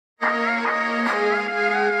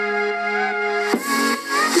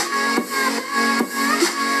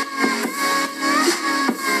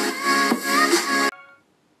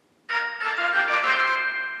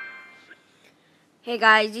Hey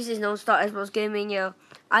guys, this is Non-Stop Xbox Gaming here.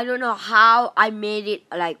 I don't know how I made it,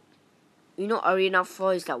 like, you know, Arena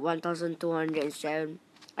 4 is like 1207.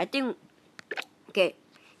 I think, okay,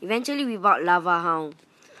 eventually we bought Lava Hound.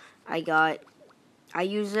 I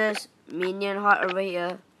use this minion heart over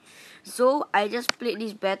here. So, I just played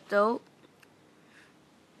this battle.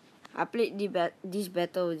 I played this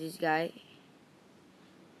battle with this guy.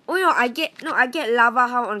 Oh no, I get Lava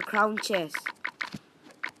Hound on Crown Chest.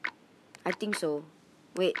 I think so.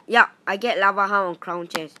 Wait, yeah, I get Lava Hound on Crown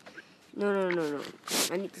Chest. No.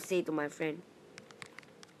 I need to say to my friend.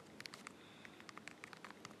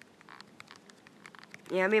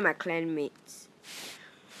 Yeah, I mean my clan mates.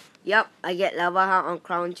 Yep, I get Lava Hound on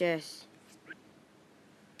Crown Chest.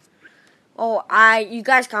 Oh, you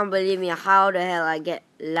guys can't believe me how the hell I get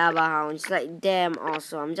Lava Hound. It's like damn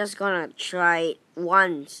awesome. I'm just gonna try it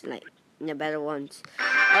once, like in the battle once.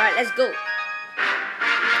 Alright, let's go.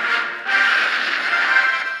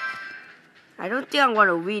 I don't think I'm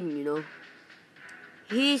gonna win, you know.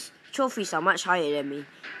 His trophies are much higher than me.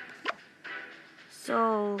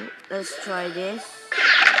 So, let's try this.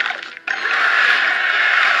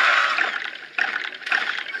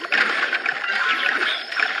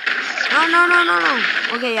 No.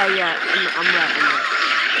 Okay, yeah. I'm right.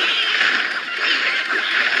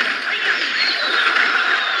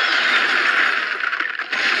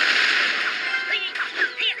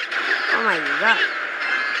 Oh my god.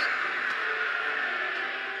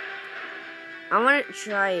 I want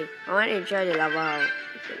to try the lava hound.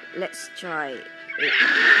 Okay, let's try it.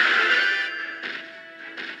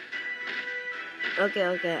 Okay,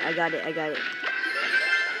 I got it.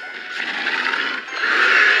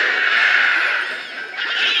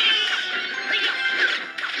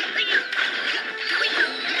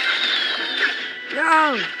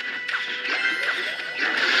 No!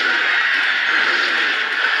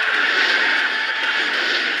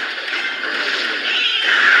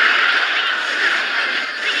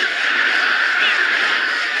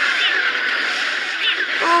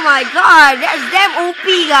 Oh my god, that's damn OP,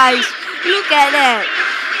 guys. Look at that.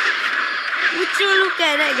 Would you look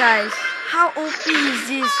at that, guys? How OP is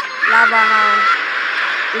this lava hound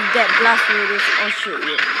with that blast radius? Oh shit,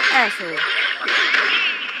 you asshole.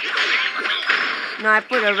 No, I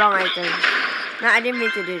put the wrong item. No, I didn't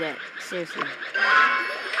mean to do that. Seriously.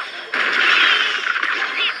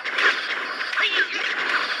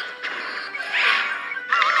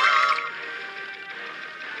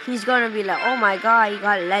 He's gonna be like, oh my god, he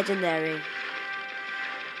got legendary.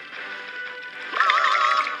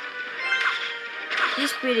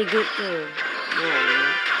 He's pretty good too.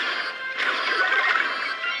 No.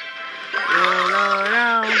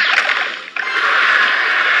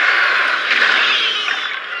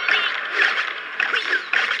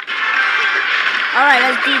 Alright,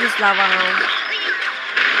 let's do this lava hound.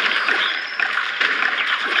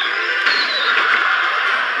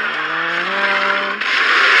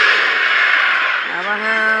 Lava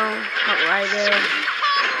hound. Hot rider.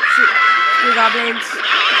 Shoot. 3 goblins.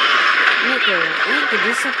 We need to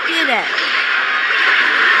disappear that.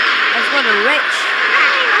 Let's go to Rich.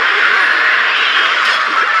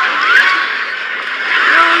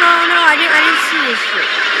 No, I didn't see this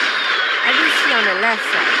shit. I didn't see on the left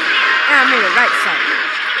side. I'm on the right side.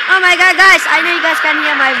 Oh my god, guys, I know you guys can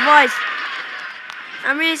hear my voice.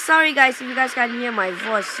 I'm really sorry, guys, if you guys can't hear my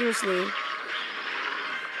voice, seriously.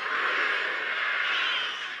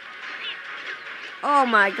 Oh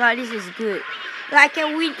my god, this is good. I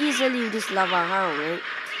can win easily with this lava hound, right?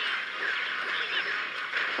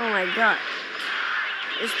 Oh my god.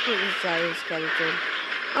 Let's put this giant skeleton.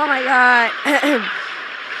 Oh my god.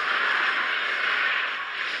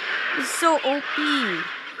 It's so OP.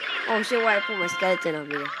 Oh shit, why I put my skeleton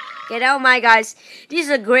over here? Okay, now my guys, this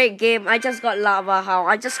is a great game. I just got lava hound.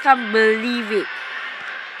 I just can't believe it.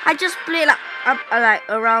 I just played like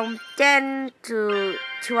around 10 to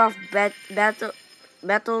 12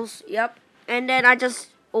 battles. Yep. And then I just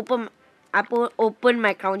opened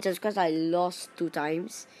my counters because I lost 2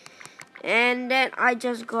 times. And then I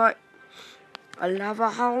just got a lava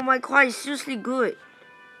hound. Oh my god, it's seriously good.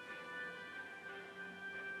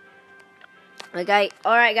 Okay,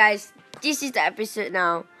 alright guys, this is the episode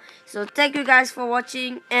now. So thank you guys for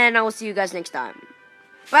watching, and I will see you guys next time.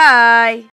 Bye!